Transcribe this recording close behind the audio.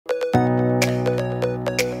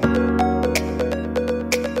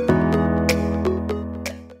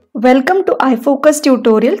Welcome to iFocus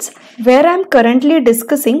Tutorials, where I am currently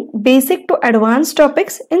discussing basic to advanced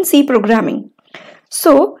topics in C programming.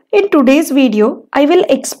 So, in today's video, I will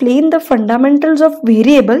explain the fundamentals of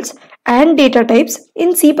variables and data types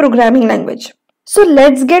in C programming language. So,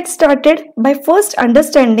 let's get started by first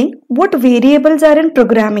understanding what variables are in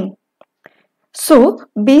programming. So,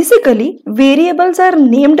 basically, variables are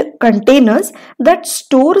named containers that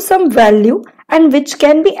store some value and which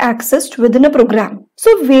can be accessed within a program.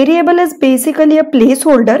 So, variable is basically a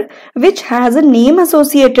placeholder which has a name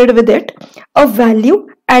associated with it, a value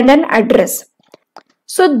and an address.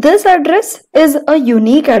 So, this address is a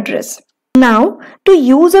unique address. Now, to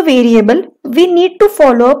use a variable, we need to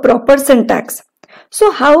follow a proper syntax. So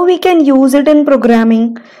how we can use it in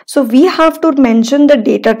programming? So we have to mention the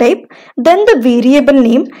data type, then the variable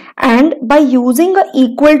name, and by using a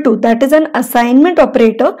equal to, that is an assignment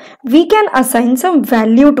operator, we can assign some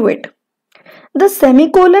value to it. The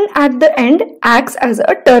semicolon at the end acts as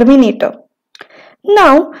a terminator.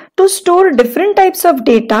 Now, to store different types of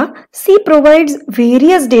data, C provides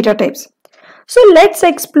various data types. So let's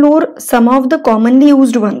explore some of the commonly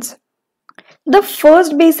used ones. The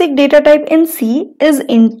first basic data type in C is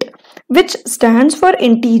int, which stands for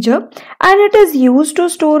integer, and it is used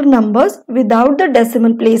to store numbers without the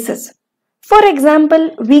decimal places. For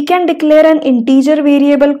example, we can declare an integer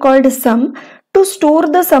variable called sum to store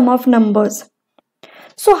the sum of numbers.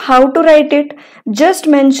 So how to write it? Just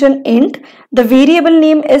mention int, the variable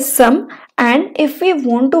name is sum, and if we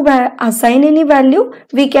want to assign any value,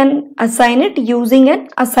 we can assign it using an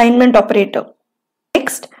assignment operator.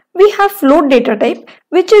 Next, we have float data type,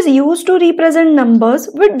 which is used to represent numbers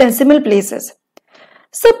with decimal places.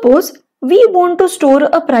 Suppose we want to store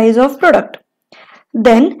a price of product.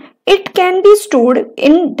 Then it can be stored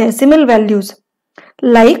in decimal values.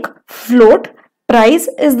 Like float, price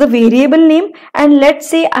is the variable name, and let's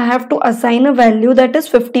say I have to assign a value that is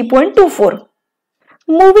 50.24.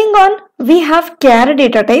 Moving on, we have char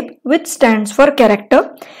data type, which stands for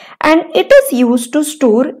character, and it is used to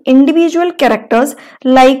store individual characters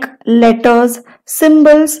like letters,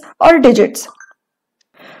 symbols or digits.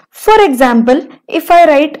 For example, if I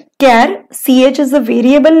write char, ch is the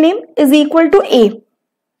variable name, is equal to a.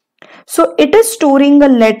 So it is storing a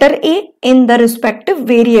letter a in the respective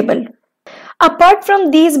variable. Apart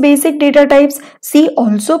from these basic data types, C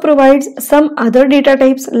also provides some other data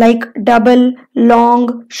types like double,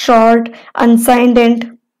 long, short, unsigned int.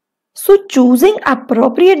 So choosing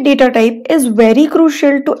appropriate data type is very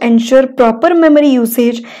crucial to ensure proper memory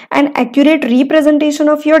usage and accurate representation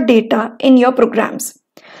of your data in your programs.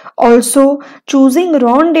 Also, choosing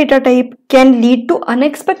wrong data type can lead to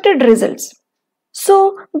unexpected results.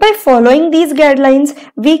 So, by following these guidelines,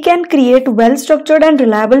 we can create well-structured and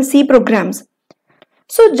reliable C programs.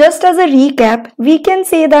 So just as a recap, we can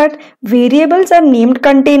say that variables are named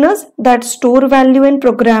containers that store value in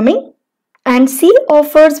programming, and C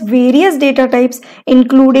offers various data types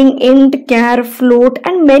including int, char, float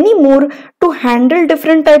and many more to handle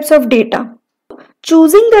different types of data.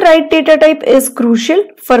 Choosing the right data type is crucial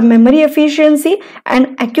for memory efficiency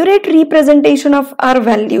and accurate representation of our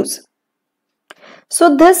values.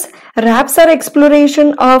 So this wraps our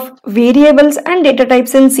exploration of variables and data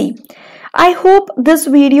types in C. I hope this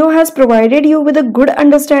video has provided you with a good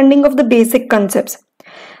understanding of the basic concepts.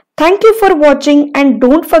 Thank you for watching, and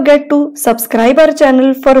don't forget to subscribe our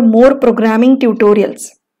channel for more programming tutorials.